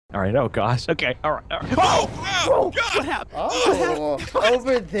All right. Oh gosh. Okay. All right. All right. Oh, God. What happened? Oh,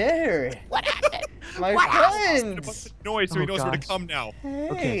 over there. What happened? My What Oh, happened? friends. Bunch of noise so he Oh, knows where to gosh. come now.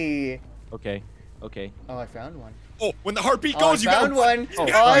 Hey. Okay. Okay. Oh, I found one. Oh, when the heartbeat Oh, I goes, you gotta found one. Oh, Oh,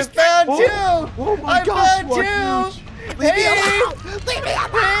 I Christ. found two. Oh my I gosh, found what two. huge. Leave me Hey. alone! Leave me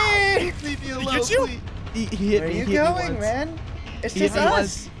alone! Hey. Leave me Did he alone, get you? please. He hit Where are me. you He hit me going, once. man? It's He just hit me us.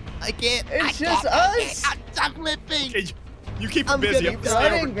 once. I can't. It's I just can't, us. I'm living. Okay, you keep him I'm busy. gonna I'm keep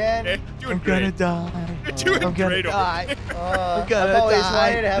staying running, over. man. Okay? Doing I'm great. gonna die. You're doing I'm gonna great over die. there. I've gonna always die.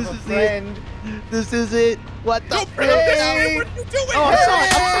 wanted to have This a is it. friend. This is it. What the? No, frick? Hey. what are you doing? Oh, I'm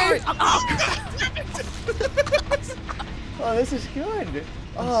sorry. Hey. I'm sorry. Oh, this is good.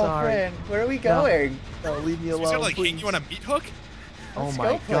 I'm Oh, sorry. friend, where are we going? No, leave me He's alone, gonna like hang please. you on a meat hook? Oh Let's my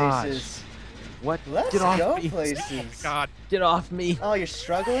go gosh. places. What? Let's Get off go me. places. God. Get off me. Oh, you're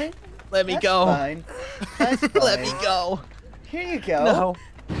struggling? Let me That's go. Fine. That's fine. Let me go. Here you go. No.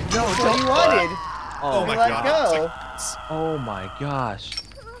 No. That's what Don't. you wanted. Oh my let God. go. Oh my gosh.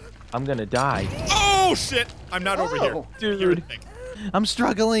 I'm gonna die. Oh shit! I'm not over here. Oh. Hear Dude. anything. I'm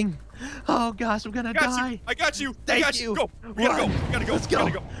struggling. Oh gosh, I'm gonna I got die. you. I got you. I Thank got you. you. Go. We gotta go. Run. We gotta go. Let's We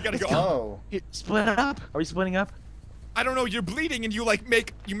gotta go. go. We gotta go. Oh. Split up. Are we splitting up? I don't know. You're bleeding, and you like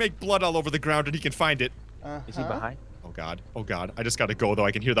make blood all over the ground, and he can find it. Is he behind? Oh God. Oh God. I just gotta go though.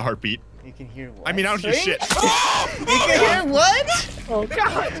 I can hear the heartbeat. You can hear what? I mean, I don't hear Swing? shit. You can hear what? Oh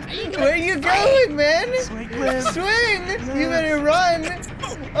God. Where are you going, man? Swing. Swing! You better run.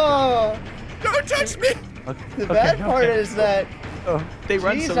 Oh. Don't touch me. The bad part is that Oh, they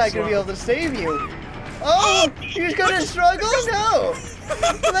run he's so not slow. gonna be able to save you. Oh, you're gonna struggle? No.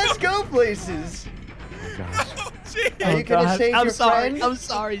 Let's go places. Gosh. Oh, jeez. Are you gonna God. save I'm your sorry. friend? I'm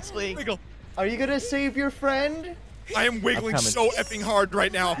sorry, Swing. Wiggle. Are you gonna save your friend? I am wiggling coming. so effing hard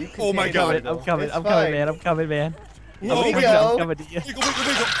right now. You can Oh my take God. it. I'm coming. It's I'm coming, fine. man. I'm coming, man. Here Oh we my go. God. I'm coming to you. Wiggle, wiggle,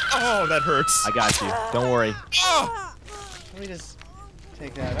 wiggle. Oh, that hurts. I got you. Don't worry. Ah! Let me just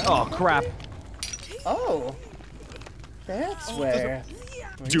take that Oh out. crap. Oh. That's Oh, where.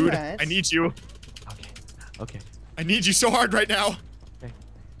 Dude, at? I need you. Okay. Okay. I need you so hard right now.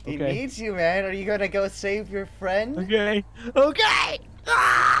 He Okay. needs you, man. Are you gonna go save your friend? Okay. Okay.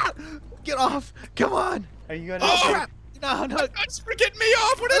 Ah! Get off. Come on. Are you gonna Oh, save... Crap. No, no. That's for getting me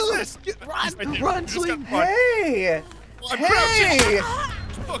off. What is this? Run, He's right there. run, You just gotta Swing. run. Hey! I'm Hey! crouching.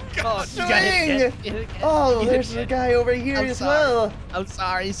 Oh God. You got hit Swing! again. Oh, there's a guy over here I'm as sorry. well. I'm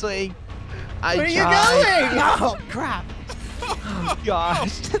sorry, Swing. Where are you tried. going? Oh, crap. Oh,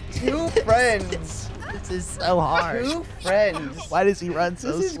 gosh. Two friends. This is so hard. Two friends. Why does he run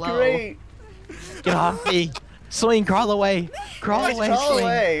so This is slow? great. Get off me. Swing, crawl away. Crawl Let's away, crawl Swing.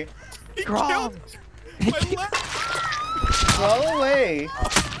 away. He Crawl. killed my leg. Crawl away.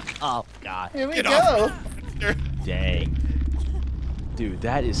 Oh, God. Here we Get go. off. Dang. Dude,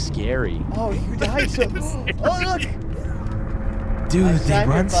 that is scary. Oh, you died so. Oh, look. Dude, I they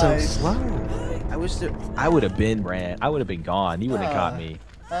run so sacrificed. slow. I would have been ran. I would have been gone. He wouldn't have caught me.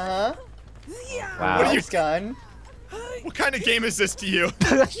 Uh huh. Wow. What are you- Nice gun. What kind of game is this to you? What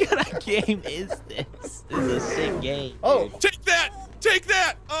kind of game is this? This is a sick game. Oh. dude. Take that! Take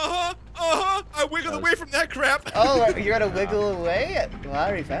that! Uh-huh! Uh-huh! I wiggled away from that crap! Oh, you're gonna wiggle away? Well, I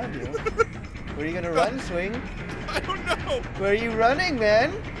already found you. Where are you gonna run, Swing? I don't know! Where are you running,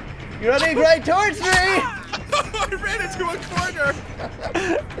 man? You're running right towards me! I ran into a corner!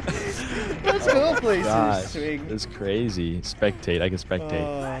 Let's go places, Gosh, Swing. that's crazy. Spectate. I can spectate.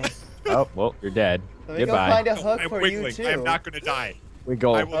 Oh, Oh, well, you're dead. let me go Goodbye. find a No, hook I'm for you, wiggling. too. I am not gonna die. We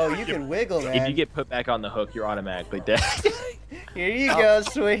go. I will- Oh, you can wiggle, man. If you get put back on the hook, you're automatically dead. Here you go,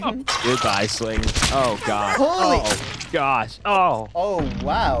 Swing. Goodbye, Swing. Oh, God. Holy- Oh, gosh. Oh. Oh,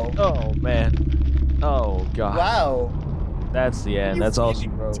 wow. Oh, man. Oh, God. Wow. That's the end. That's all she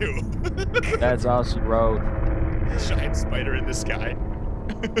wrote. Too. That's all she wrote. Giant spider in the sky.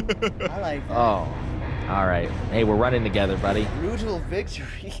 I like that. Oh. All right. Hey, we're running together, buddy. Brutal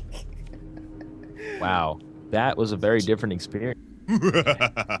victory. Wow. That was a very different experience.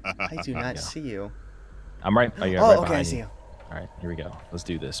 I do not Yeah. see you. I'm right. Oh, you're Oh, right okay, I behind see you. you. All right, here we go. Let's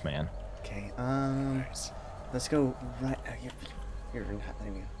do this, man. Okay, let's go right. You're not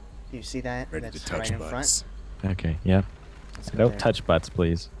letting me go. Do you see that? Ready That's to touch right in butts. front. Okay. Yep. Let's go Don't there. touch butts,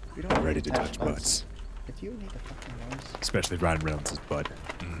 please. We don't Ready need to touch butts. If you need the fucking noise. Especially Ryan Reynolds' butt.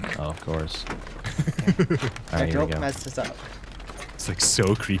 Oh, of course. Yeah, All right, here we don't go. mess this up. It's like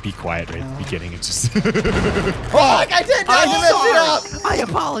so creepy quiet right at the beginning. It's just. Oh, I did not mess it I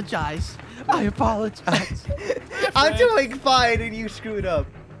apologize. I apologize. up! I'm doing fine and you screwed up.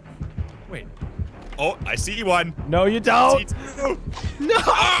 Wait. Oh, I see one. No, you I don't. see two. No.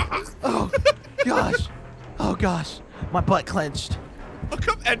 Oh, gosh. Oh, gosh. My butt clenched. How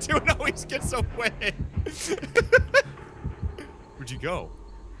come Entoan always gets away? Where'd you go?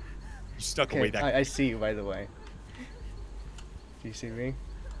 You stuck away that. I see you, by the way. Do you see me?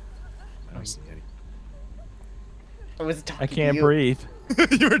 I don't see any. I was talking I can't to you. breathe.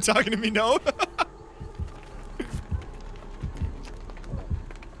 You were talking to me, no?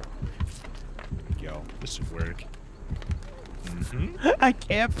 Yo, this should work. I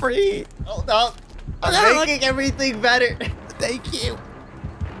can't breathe. Hold up. I'm making everything better. Thank you.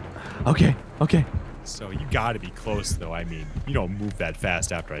 Okay. Okay. So you gotta be close, though. I mean, you don't move that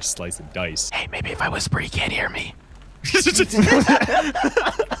fast after I slice and dice. Hey, maybe if I whisper, you can't hear me.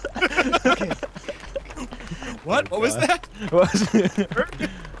 Okay. What? What was that?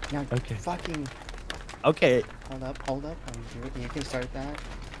 Now, Okay. fucking. Okay. Hold up. Hold up. You can start that.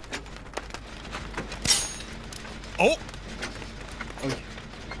 Oh! Oh.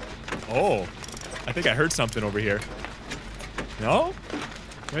 Oh. I think I heard something over here. No?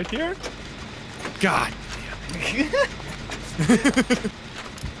 Right here? God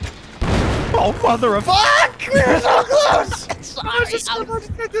Oh, mother of Fuck! We're so close!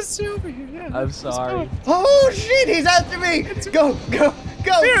 I'm sorry. Oh shit! He's after me! Go! Go!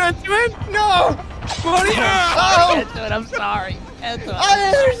 Go! No! Oh! I'm sorry.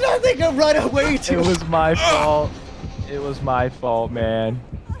 There's nothing to run away It to. was my fault. It was my fault, man.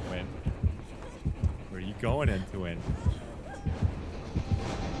 Win. Where are you going, Entoan?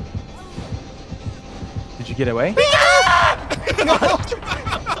 Did you get away? No!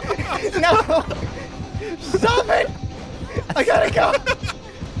 No! Stop it! I gotta go!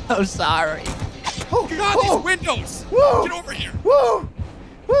 I'm sorry. Oh, God, oh, these windows! whoa, Get over here! whoa!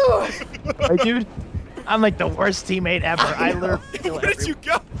 Whoa! Hey, dude, I'm like the worst teammate ever. I literally kill Where did you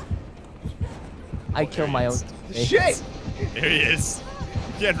go? I kill my own teammates. Shit! There he is.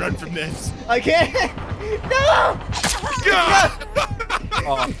 You can't run from this. I can't! No! God!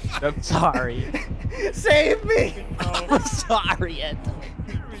 Oh, I'm sorry. Save me! I'm sorry, Ed.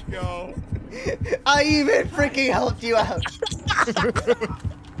 Here we go. I even freaking helped you out.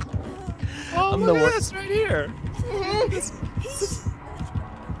 Oh, I'm look the at worst. this right here.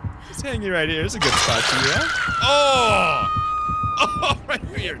 Just hang you right here. It's a good spot for you, huh? Oh! Oh, right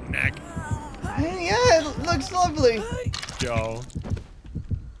through your neck. Yeah, it looks lovely. Yo.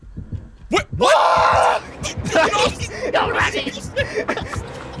 What? What? No, Randy!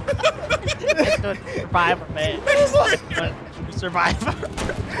 Survivor, man. Survivor.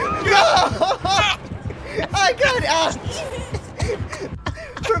 No! I got out!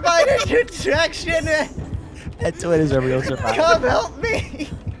 Provide a distraction! Entoan is a real survivor. Come help me!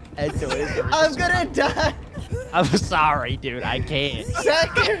 Entoan is a real I'm gonna die! I'm sorry, dude. I can't.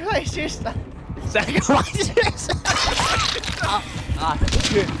 Sacrifice yourself! Sacrifice yourself.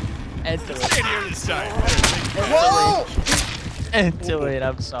 Entoan. Stand here this time. Whoa! Entoan,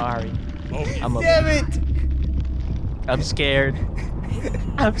 I'm sorry. Oh, I'm Damn it! I'm scared.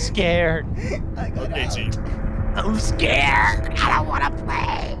 I'm scared. I got okay, out. G. I'm scared. I don't want to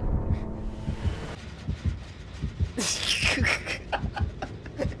play.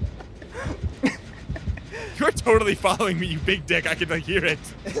 You're totally following me, you big dick. I can like hear it.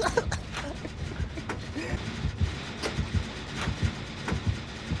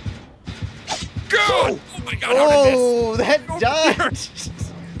 Go! Oh my God! How did Oh, that Over died!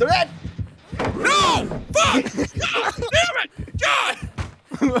 The rat! No! Fuck! God! Damn it! God!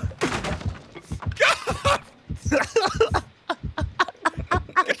 God!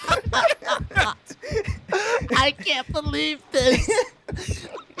 I can't believe this.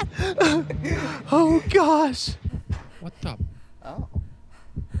 Oh gosh. What the? Oh.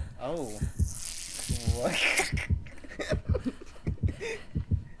 Oh. What?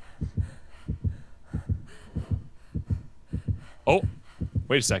 Oh,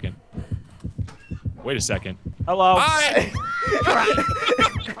 wait a second. Wait a second. Hello. Hi!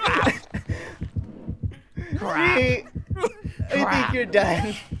 Crap. I think you're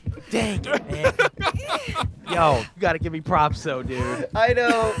done. Dang it, man. Yo, you gotta give me props though, dude. I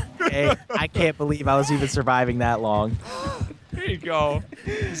know. Hey, I can't believe I was even surviving that long. There you go.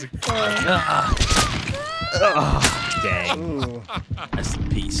 This is Dang. Ooh, Rest in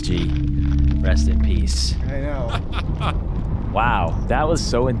peace, G. Rest in peace. I know. Wow, that was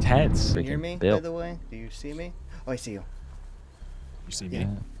so intense. Can you hear me, Bill. by the way? Do you see me? Oh, I see you. You see me? Yeah.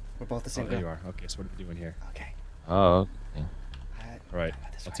 We're both the Oh, same there guy. you are. Okay, so what are we doing here? Okay. Oh, okay. All right,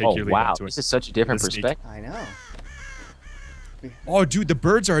 I'll take Oh, your lead wow. into it. This is such a different Let's sneak. perspective. I know. Oh, dude, the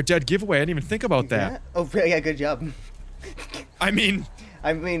birds are a dead giveaway. I didn't even think about that. Yeah? Oh, yeah, good job. I mean,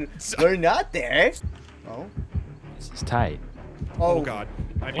 I mean, we're not there. Oh. This is tight. Oh God.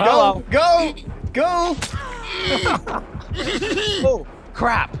 Go! Go! Go! Oh,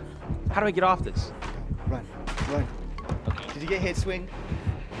 crap. How do I get off this? Run. Run. Okay. Did you get hit, Swing?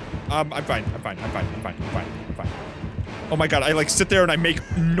 I'm fine. Oh my God, I like sit there and I make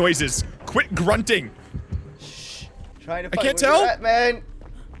noises. Quit grunting. Shh. Trying to I find can't where you're tell. at, man.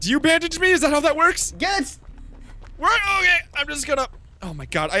 Do you bandage me? Is that how that works? Yes! Okay, I'm just gonna. Oh my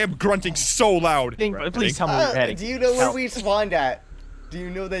God, I am grunting so loud. Please tell me where you're heading. Do you know where Help. we spawned at? Do you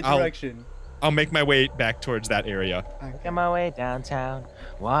know that direction? I'll make my way back towards that area. Making my way downtown,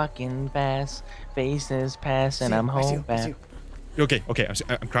 walking fast, faces pass, and I'm home back. Okay,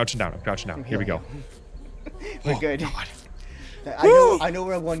 I'm crouching down. Here we go. We're good. God. I know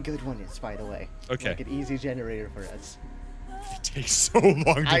where one good one is, by the way. Okay. Like an easy generator for us. It takes so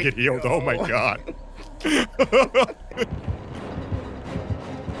long to get healed. Oh my God.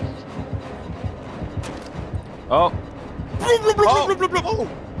 Oh.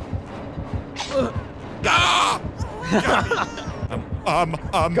 Ah!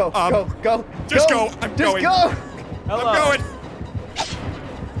 Go. Just go. I'm Just going. go. Hello. I'm going.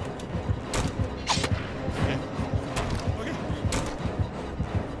 Okay.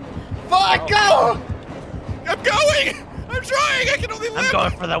 Fuck, go! I'm going. I'm trying. I can only limp. I'm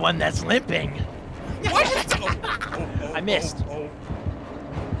going for the one that's limping. What? I missed. Oh.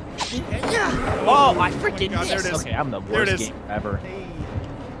 Oh, I freaking God, there it missed. is. Okay, I'm the There it worst is. game ever.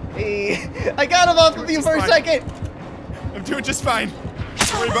 Hey, I got him off of you for a second. I'm doing just fine.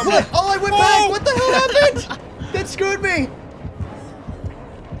 Don't worry about What? me. Oh, I went Whoa! back. What the hell happened? That screwed me.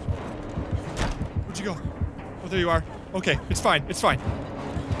 Where'd you go? Oh, there you are. Okay, it's fine.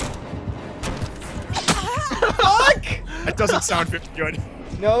 Fuck! That doesn't sound very good.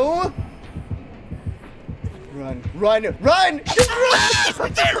 No. Run! Just run!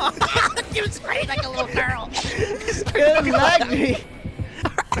 You screamed like a little girl. It lagged me.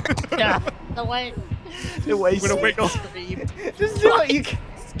 Yeah. The way I'm gonna wiggle. Just do it. You can.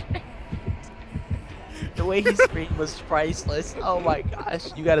 The way he screamed was priceless. Oh my gosh.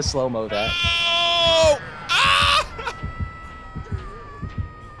 You gotta slow-mo that. Oh! Ah!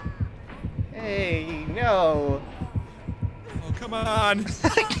 Hey, no. Oh, come on.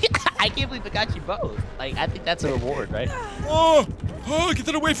 I can't believe it got you both. Like, I think that's a reward, right? Oh, get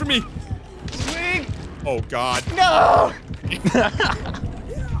that away from me. Swing. Oh, God. No.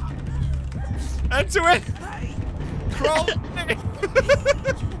 Into it. Crawl.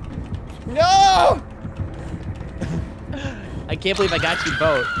 No. I can't believe I got you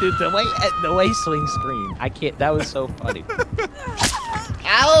both. Dude, the way Swing screamed. I can't. That was so funny.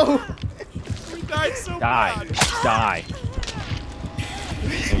 Ow. We died so Die. bad. Die.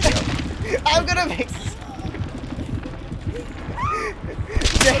 There you go. I'm gonna make.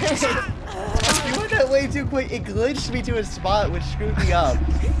 Damn it. You went that way too quick. It glitched me to a spot which screwed me up.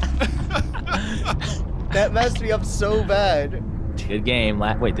 That messed me up so bad. Good game.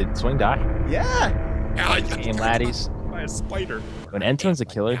 Wait, did Swing die? Yeah. Game, laddies. By a spider. When Entoan's a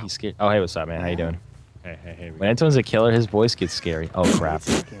killer, he's scared. Oh, hey, what's up, man? How you doing? Hey. When Entoan's a killer, his voice gets scary. Oh, crap. What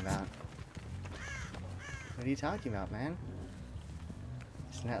are you talking about? What are you talking about, man?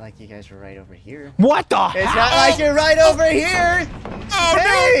 It's not like you guys were right over here. What the? It's not like you're right over here! Oh,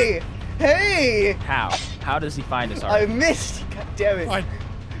 Hey! Hey! How does he find us? I missed! God damn it. Fine.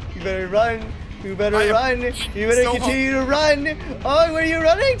 You better run. You better I am run. You better so continue to run. Oh, where are you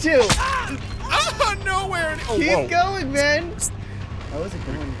running to? Oh, nowhere. Oh, Keep whoa. going, man. I wasn't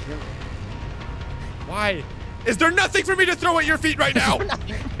going to kill. Why? Is there nothing for me to throw at your feet right now?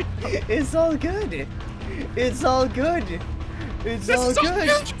 It's all good. It's all good. It's This all is so good.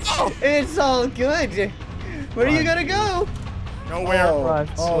 beautiful. It's all good. Where are you gonna go? Nowhere. Oh, Run,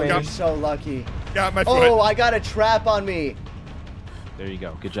 oh Swing. you're so lucky. Got my foot. Oh, I got a trap on me. There you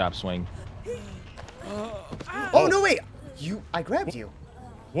go. Good job, Swing. Oh, no, wait. I grabbed you.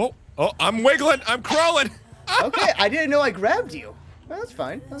 Whoa. Oh, I'm wiggling. I'm crawling. Okay, I didn't know I grabbed you. Well, that's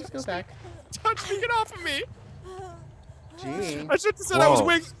fine. Let's go back. Touch me. Get off of me. Gee. I should have said I was Whoa.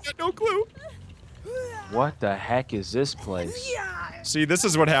 wiggling. I had no clue. What the heck is this place? See, this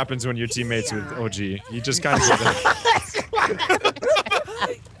is what happens when you're teammates with OG. You just kind of get that.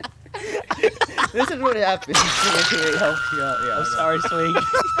 This is what happens. I'm sorry, Swing.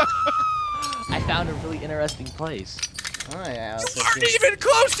 I found a really interesting place. Oh, yeah. You aren't even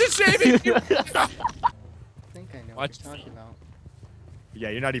close to saving you. I think I know what you're talking about. Yeah,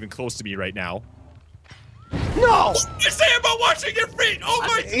 you're not even close to me right now. No! What did you say about watching your feet? Oh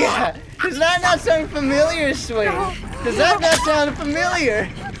my god! Yeah. Does that not sound familiar, Swing? Does that not sound familiar?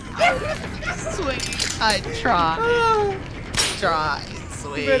 Swing, I tried. Oh, Try, you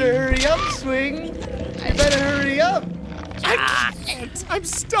Swing. better hurry up, Swing. You better hurry up. I can't. I'm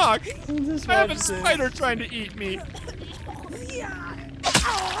stuck. Just I have a watch this. spider trying to eat me.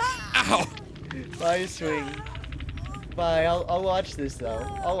 Ow. Bye, Swing. Bye. I'll watch this though.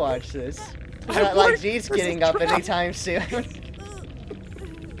 I'll watch this. It's I not like want- G's there's a getting up trap. anytime soon.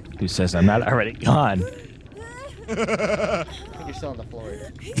 Who says I'm not already gone? I think you're still on the floor. You're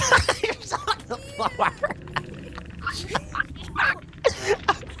on the floor.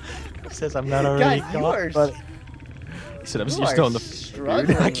 Who says I'm not already God, you gone? are But he said You you're are still on the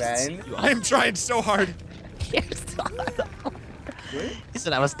struggling, I can see man. you. I'm trying so hard. You're still on the floor. He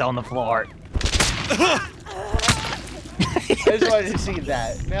said I was still on the floor. I just wanted to see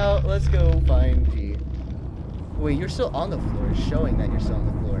that. Now let's go find G. Wait, you're still on the floor. It's showing that you're still on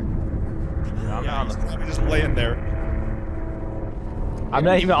the floor. I'm Yeah, not on the he's probably just laying there. I'm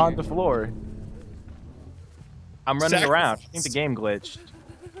not even on the floor. I'm running around. I think Sacrifice. the game glitched.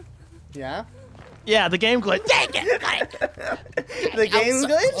 Yeah? Yeah, the game glitched. Dang it! The game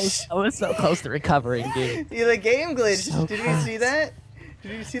glitch? I was so close to recovering, dude. Yeah, the game glitch. So Did you close. see that?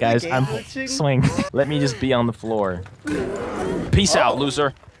 Did you see Guys, the game I'm glitching? swing. Let me just be on the floor. Peace out,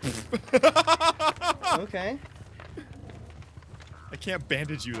 loser. Okay. I can't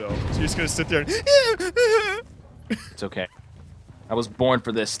bandage you though. So you're just gonna sit there. And It's okay. I was born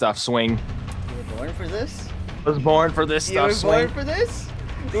for this stuff, swing. You were born for this? I was born for this You stuff, were swing. born for this?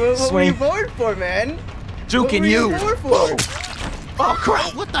 What were Swing. you born for, man? Juking What were you. born for? Oh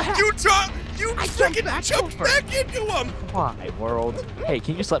crap! What the heck? you freaking jumped back into him. Why, world? Hey,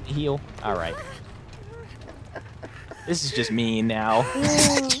 can you just let me heal? All right. This is just mean now.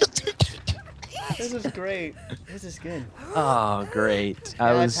 This is great. This is good. Oh, great.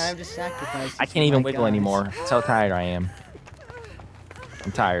 Time to sacrifice. I can't even wiggle anymore. That's how tired I am.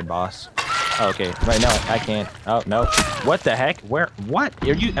 I'm tired, boss. Oh, okay. Right now, I can't. Oh, no. What the heck? Where? What?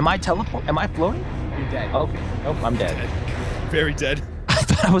 Are you? Am I teleport? Am I floating? You're dead. Oh, nope. I'm dead. Very dead. I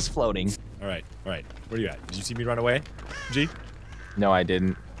thought I was floating. All right. All right. Where are you at? Did you see me run away? G? No, I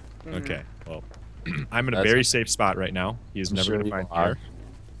didn't. Okay. Well, I'm in a That's very okay. safe spot right now. He is I'm never sure gonna you find are. here.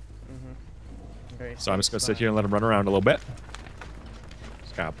 Very So I'm just gonna safe sit here and let him run around a little bit.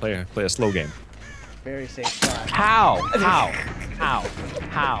 Just gotta play a slow game. Very safe spot. How? How? How?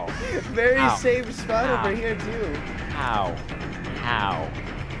 How? Very Ow. safe spot Ow. over here too. How? How?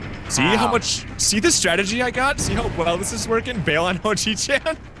 See Ow. how much? See the strategy I got? See how well this is working? Bail on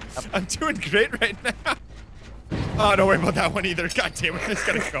OG-chan? I'm doing great right now. Oh, don't worry about that one either. God damn it, it's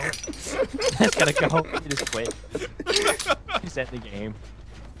gotta go. It's gotta go. You just quit. Just end the game.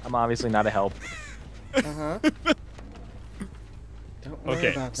 I'm obviously not a help. Uh-huh. Don't worry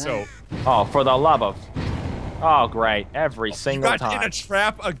Okay, about that. so Oh, for the love of. Oh, great. Every you single got time. in a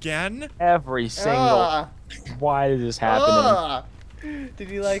trap again? Every single. Ah, Why is this happening? ah. Did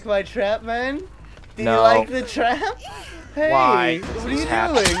you like my trap, man? Did No. you like the trap? Hey, Why what is are you this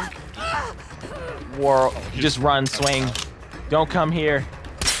happening? doing? World. Just run, swing. Don't come here.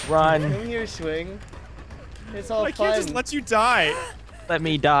 Run. Come here, swing. It's all I fun. can't just let you die. Let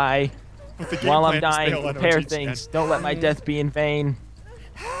me die. With the game While I'm plan is dying, bail on repair OG-chan. things. Don't let my death be in vain.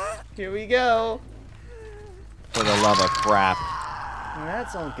 Here we go. For the love of crap. Well,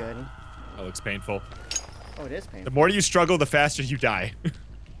 that's all good. That looks painful. Oh, it is The painful. more you struggle, the faster you die.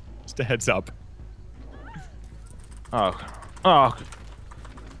 Just a heads up. Oh. Oh.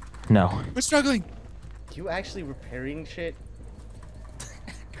 No. We're struggling. You actually repairing shit?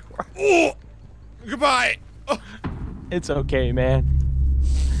 Oh, goodbye. Oh, It's okay, man.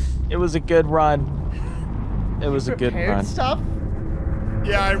 It was a good run. It was a good Repaired run. stuff?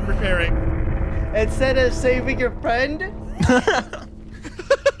 yeah, I'm repairing. Instead of saving your friend?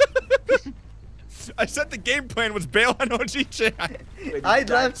 I said the game plan was bail on OG-chan. I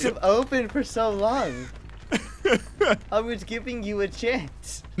left him open for so long. I was giving you a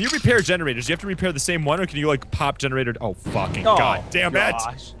chance. Can you repair generators? Do you have to repair the same one, or can you like pop generator? Oh fucking Oh, god damn it!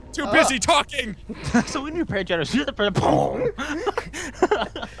 gosh. Too busy talking. So when you repair generators, you have to boom.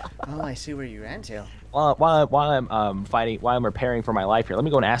 Oh, I see where you ran to. While I'm fighting, while I'm repairing for my life here, let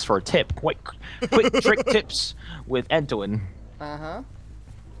me go and ask for a tip. Quick trick tips with Entoan. Uh-huh.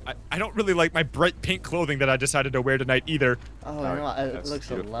 I don't really like my bright pink clothing that I decided to wear tonight either. Oh, Alright, no, it that's looks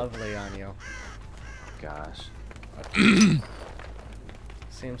so beautiful. lovely on you. Gosh.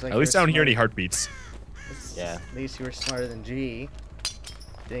 Seems like At least I you're don't hear any smart. heartbeats. Yeah. At least you were smarter than G.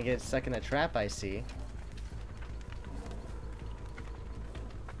 Didn't get stuck in a trap, I see.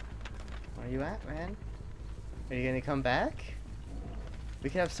 Where are you at, man? Are you gonna come back? We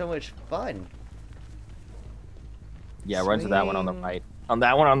can have so much fun. Yeah, run to that one on the Swing. right. On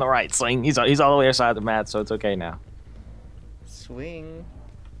that one on the right, Sling. He's all the way aside of the mat, so it's okay now. Swing.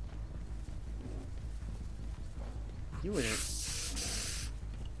 You wouldn't.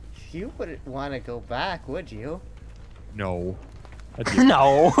 You wouldn't want to go back, would you? No.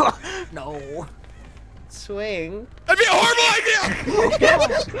 No. No. Swing. That'd be a horrible idea!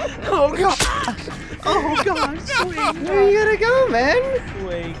 Oh god. Oh god. Swing. Where you gonna go, man?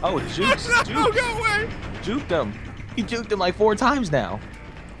 Swing. Oh, jukes. No, Jukes. go away! Juked him. He juked him like 4 times now.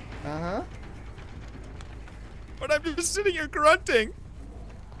 Uh-huh. But I'm just sitting here grunting.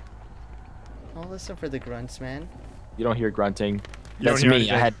 I'll listen for the grunts, man. You don't hear grunting. You don't That's hear me.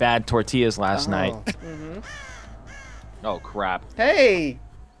 anything. I had bad tortillas last night. Mm-hmm. Oh crap. Hey!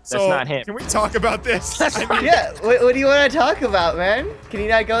 So, not him. Can we talk about this? That's I not mean, Yeah, what do you want to talk about, man? Can you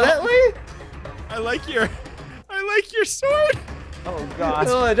not go that way? I like your sword. Oh god.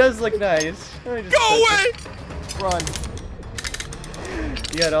 Oh, it does look nice. Let me just Go put away! Run.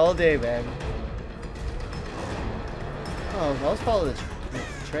 You got all day, man. Oh, I'll just follow the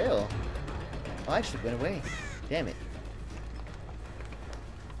trail. Oh, I actually went away. Damn it.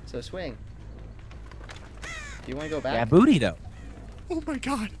 So swing. Do you want to go back? Yeah, booty though. Oh my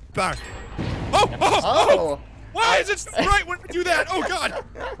god. Back. Oh! Oh! Why is it right when we do that? Oh god!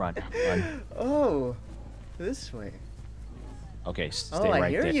 Run. Run. Oh! This way. Okay, stay Oh, I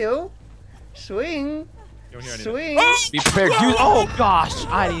right hear there. you. Swing. You don't hear anything. Swing. Oh! Be prepared. You. Oh gosh,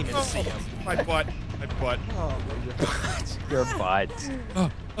 I didn't even see him. My butt. My butt. Your butt.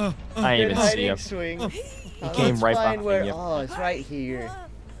 Oh, I didn't Good even see hiding him. swing. He came right behind where, you. Oh, it's right here.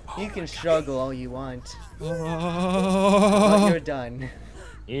 You can struggle all you want, but oh. you're done.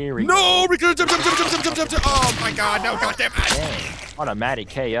 Here we go. No! Because jump. Oh my god, no, goddamn it! Dang. Automatic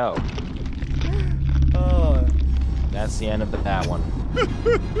KO. Oh. That's the end of that one.